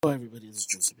Hello, everybody. This is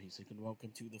Joseph Basic, and welcome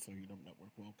to the FiredUp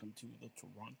Network. Welcome to the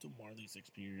Toronto Marlies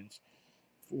experience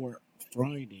for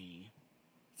Friday,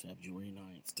 February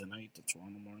 9th. Tonight, the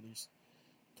Toronto Marlies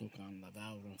took on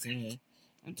Laval Rocket,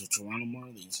 and the Toronto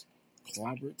Marlies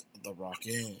clobbered the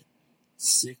Rocket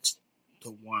 6-1.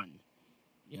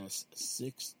 Yes,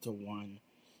 6-1,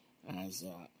 as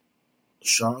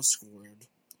Shaw scored.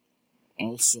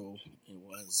 Also, it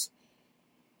was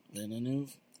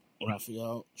Villeneuve,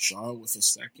 Raphael, Shaw with his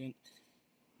second,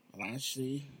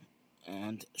 Lashley,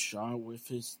 and Shaw with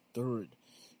his third.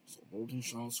 So Bolton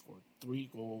Shaw scored 3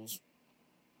 goals.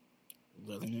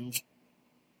 Villeneuve,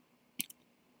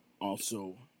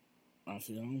 also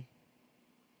Raphael,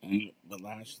 and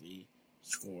Lashley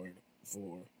scored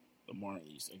for the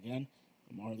Marlies. Again,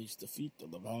 the Marlies defeat the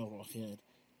Laval Rocket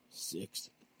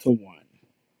 6-1.